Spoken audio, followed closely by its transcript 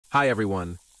Hi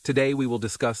everyone. Today we will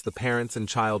discuss the parents and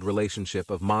child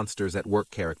relationship of Monsters at Work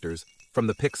characters from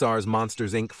the Pixar's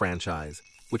Monsters Inc. franchise,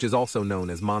 which is also known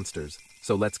as Monsters,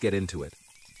 so let's get into it.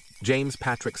 James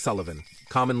Patrick Sullivan,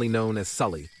 commonly known as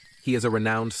Sully, he is a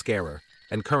renowned scarer,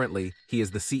 and currently he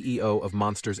is the CEO of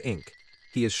Monsters Inc.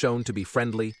 He is shown to be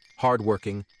friendly,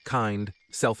 hardworking, kind,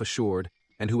 self-assured,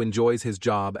 and who enjoys his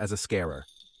job as a scarer.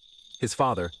 His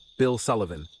father, Bill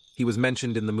Sullivan, he was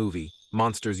mentioned in the movie,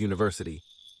 Monsters University.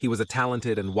 He was a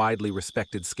talented and widely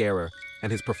respected scarer,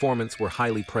 and his performance were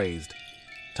highly praised.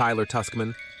 Tyler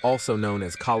Tuskman, also known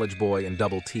as College Boy and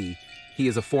Double T, he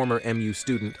is a former MU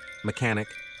student, mechanic,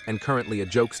 and currently a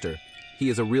jokester. He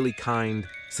is a really kind,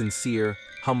 sincere,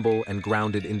 humble, and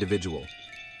grounded individual.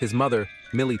 His mother,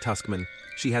 Millie Tuskman,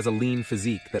 she has a lean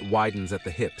physique that widens at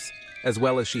the hips, as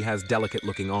well as she has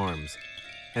delicate-looking arms.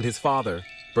 And his father,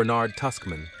 Bernard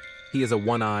Tuskman, he is a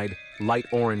one-eyed, light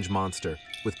orange monster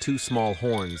with two small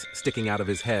horns sticking out of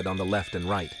his head on the left and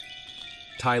right.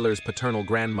 Tyler's paternal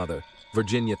grandmother,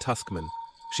 Virginia Tuskman,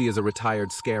 she is a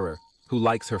retired scarer who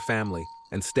likes her family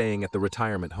and staying at the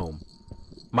retirement home.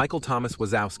 Michael Thomas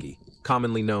Wazowski,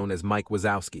 commonly known as Mike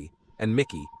Wazowski, and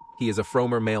Mickey, he is a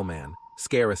Fromer mailman,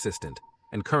 scare assistant,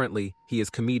 and currently he is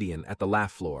comedian at the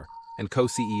Laugh Floor and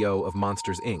co-CEO of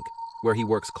Monsters Inc., where he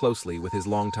works closely with his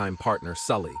longtime partner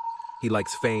Sully. He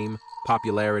likes fame,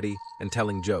 popularity, and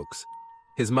telling jokes.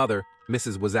 His mother,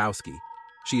 Mrs. Wazowski,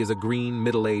 she is a green,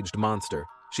 middle-aged monster.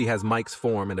 She has Mike's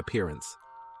form and appearance.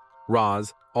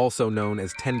 Roz, also known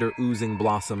as Tender Oozing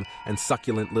Blossom and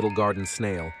Succulent Little Garden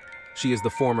Snail, she is the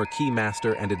former key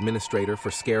master and administrator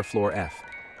for Scare Floor F,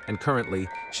 and currently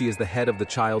she is the head of the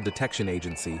Child Detection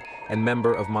Agency and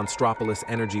member of Monstropolis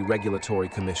Energy Regulatory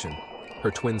Commission.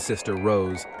 Her twin sister,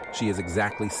 Rose, she is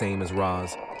exactly same as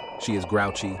Roz. She is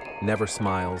grouchy, never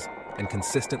smiles, and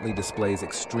consistently displays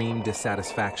extreme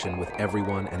dissatisfaction with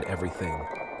everyone and everything.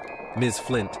 Ms.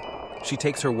 Flint, she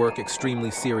takes her work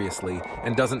extremely seriously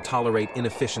and doesn't tolerate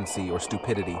inefficiency or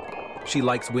stupidity. She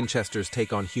likes Winchester's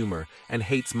take on humor and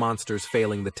hates monsters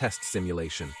failing the test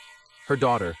simulation. Her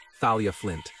daughter, Thalia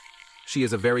Flint, she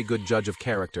is a very good judge of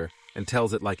character and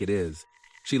tells it like it is.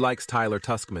 She likes Tyler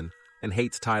Tuskman and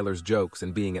hates Tyler's jokes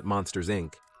and being at Monsters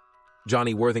Inc.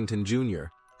 Johnny Worthington Jr.,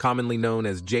 commonly known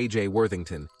as J.J.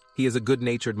 Worthington, he is a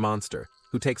good-natured monster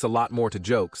who takes a lot more to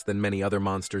jokes than many other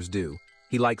monsters do.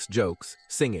 He likes jokes,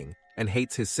 singing, and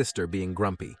hates his sister being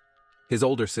grumpy. His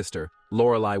older sister,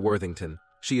 Lorelei Worthington,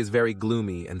 she is very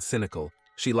gloomy and cynical.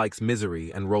 She likes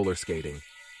misery and roller skating.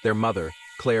 Their mother,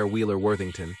 Claire Wheeler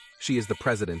Worthington, she is the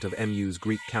president of MU's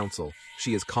Greek Council.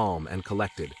 She is calm and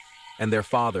collected. And their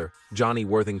father, Johnny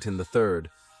Worthington III,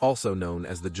 also known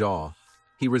as the Jaw.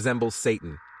 He resembles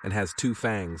Satan and has two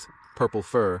fangs, purple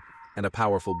fur, and a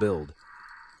powerful build.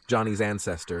 Johnny's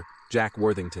ancestor, Jack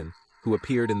Worthington, who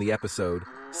appeared in the episode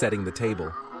Setting the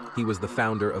Table, he was the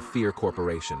founder of Fear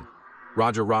Corporation.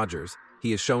 Roger Rogers,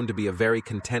 he is shown to be a very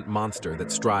content monster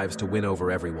that strives to win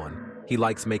over everyone. He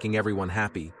likes making everyone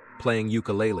happy, playing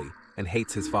ukulele, and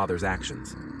hates his father's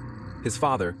actions. His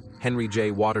father, Henry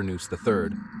J. Waternoose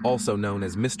III, also known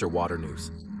as Mr.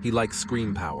 Waternoose, he likes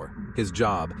scream power, his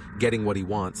job, getting what he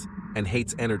wants, and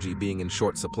hates energy being in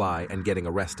short supply and getting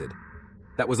arrested.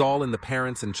 That was all in the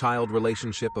parents and child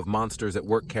relationship of Monsters at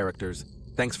Work characters.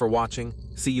 Thanks for watching.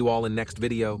 See you all in next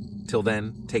video. Till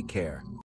then, take care.